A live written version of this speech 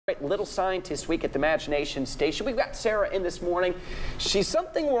Little Scientist Week at the Imagination Station. We've got Sarah in this morning. She's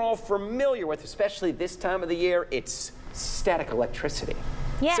something we're all familiar with, especially this time of the year. It's static electricity.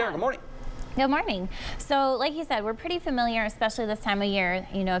 Yeah. Sarah, good morning. Good morning. So, like you said, we're pretty familiar, especially this time of year.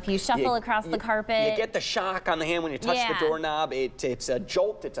 You know, if you shuffle across the carpet. You get the shock on the hand when you touch the doorknob. It's a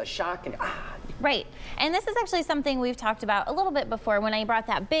jolt, it's a shock, and Right. And this is actually something we've talked about a little bit before when I brought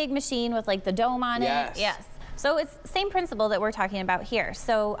that big machine with like the dome on it. Yes. So it's the same principle that we're talking about here.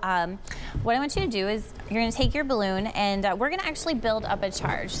 So what I want you to do is you're going to take your balloon and we're going to actually build up a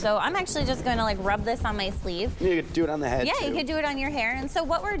charge. So I'm actually just going to like rub this on my sleeve. You could do it on the head too. You could do it on your hair. And so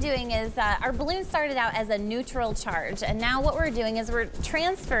what we're doing is our balloon started out as a neutral charge. And now what we're doing is we're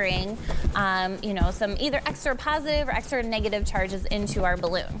transferring, you know, some either extra positive or extra negative charges into our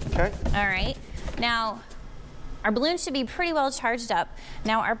balloon. Okay. All right. Now, our balloon should be pretty well charged up.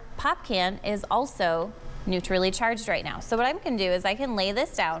 Now our pop can is also neutrally charged right now. So what I can do is I can lay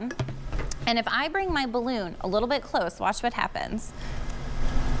this down, and if I bring my balloon a little bit close, watch what happens.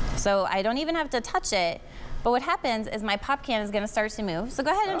 So I don't even have to touch it, but what happens is my pop can is going to start to move. So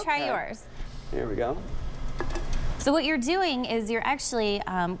go ahead and try yours. Here we go. So what you're doing is you're actually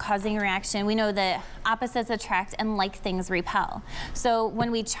causing a reaction. We know that opposites attract and like things repel. So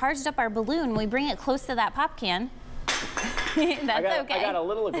when we charged up our balloon, when we bring it close to that pop can, okay. I got a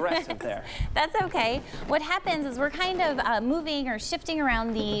little aggressive there. That's okay. What happens is we're kind of moving or shifting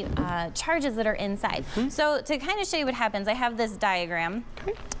around the charges that are inside. So to kind of show you what happens, I have this diagram.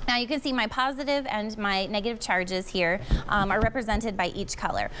 Okay. Now you can see my positive and my negative charges here are represented by each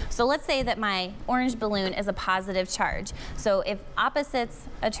color. So let's say that my orange balloon is a positive charge. So if opposites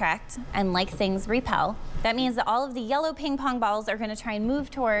attract and like things repel, that means that all of the yellow ping pong balls are going to try and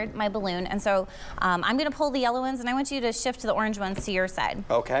move toward my balloon. And so I'm going to pull the yellow ones, and I want you to shift the orange ones to your side.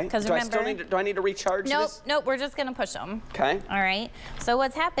 Okay. Because remember, do I need to recharge this? Nope, we're just going to push them. Okay. All right. So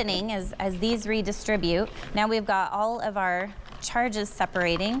what's happening is as these redistribute, now we've got all of our charges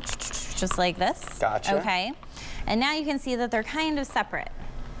separating, just like this. Gotcha. Okay. And now you can see that they're kind of separate.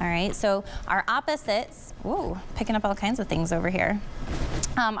 All right. So our opposites, whoa, picking up all kinds of things over here.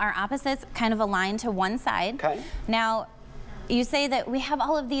 Our opposites kind of align to one side. Okay. Now, you say that we have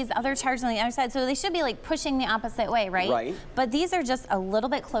all of these other charges on the other side, so they should be like pushing the opposite way, right? Right. But these are just a little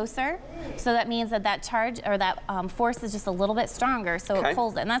bit closer, so that means that that charge or that force is just a little bit stronger, so it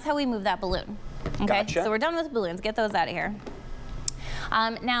pulls it, and that's how we move that balloon. Okay. Gotcha. So we're done with balloons. Get those out of here.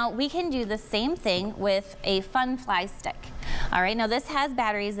 Now we can do the same thing with a fun fly stick. All right, now this has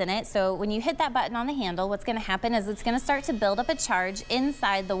batteries in it, so when you hit that button on the handle, what's going to happen is it's going to start to build up a charge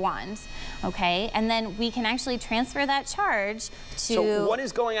inside the wand, okay? And then we can actually transfer that charge to... So what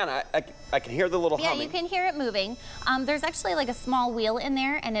is going on? I can hear the little humming. Yeah, you can hear it moving. There's actually like a small wheel in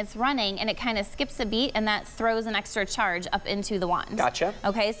there, and it's running, and it kind of skips a beat, and that throws an extra charge up into the wand. Gotcha.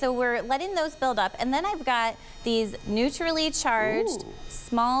 Okay, so we're letting those build up, and then I've got these neutrally charged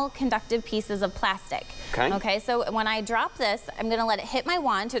small conductive pieces of plastic. Okay. Okay, so when I drop this, I'm going to let it hit my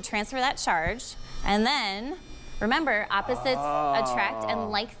wand to transfer that charge, and then remember, opposites attract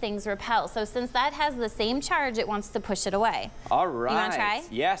and like things repel. So since that has the same charge, it wants to push it away. All right. You want to try?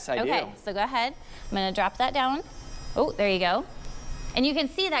 Yes, I do. Okay, so go ahead. I'm going to drop that down. Oh, there you go. And you can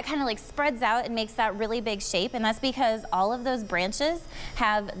see that kind of like spreads out and makes that really big shape, and that's because all of those branches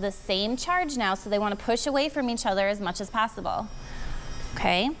have the same charge now, so they want to push away from each other as much as possible.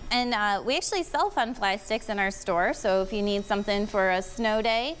 Okay, and we actually sell fun fly sticks in our store, so if you need something for a snow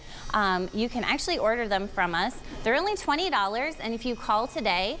day, you can actually order them from us. They're only $20, and if you call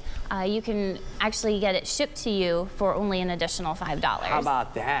today, you can actually get it shipped to you for only an additional $5. How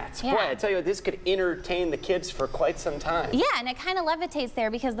about that? Yeah. Boy, I tell you what, this could entertain the kids for quite some time. Yeah, and it kind of levitates there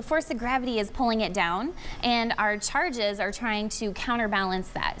because the force of gravity is pulling it down, and our charges are trying to counterbalance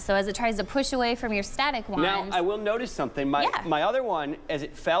that. So as it tries to push away from your static wand. Now, I will notice something. My other one, as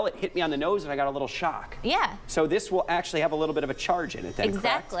it fell, it hit me on the nose, and I got a little shock. Yeah. So this will actually have a little bit of a charge in it then,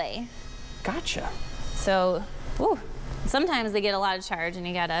 Exactly. correct? Gotcha. So, sometimes they get a lot of charge, and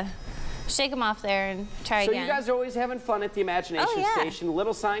you gotta shake them off there and try again. So you guys are always having fun at the Imagination Station.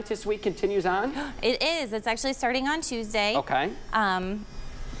 Little Scientist Week continues on? It is. It's actually starting on Tuesday. Okay.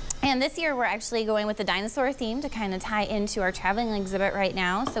 And this year we're actually going with the dinosaur theme to kind of tie into our traveling exhibit right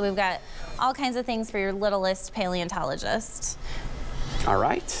now. So we've got all kinds of things for your littlest paleontologist. All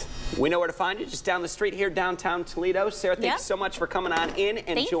right. We know where to find you, just down the street here, downtown Toledo. Sarah, thank you so much for coming on in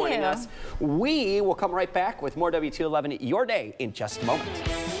and joining us. We will come right back with more W211 Your Day in just a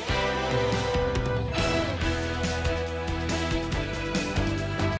moment.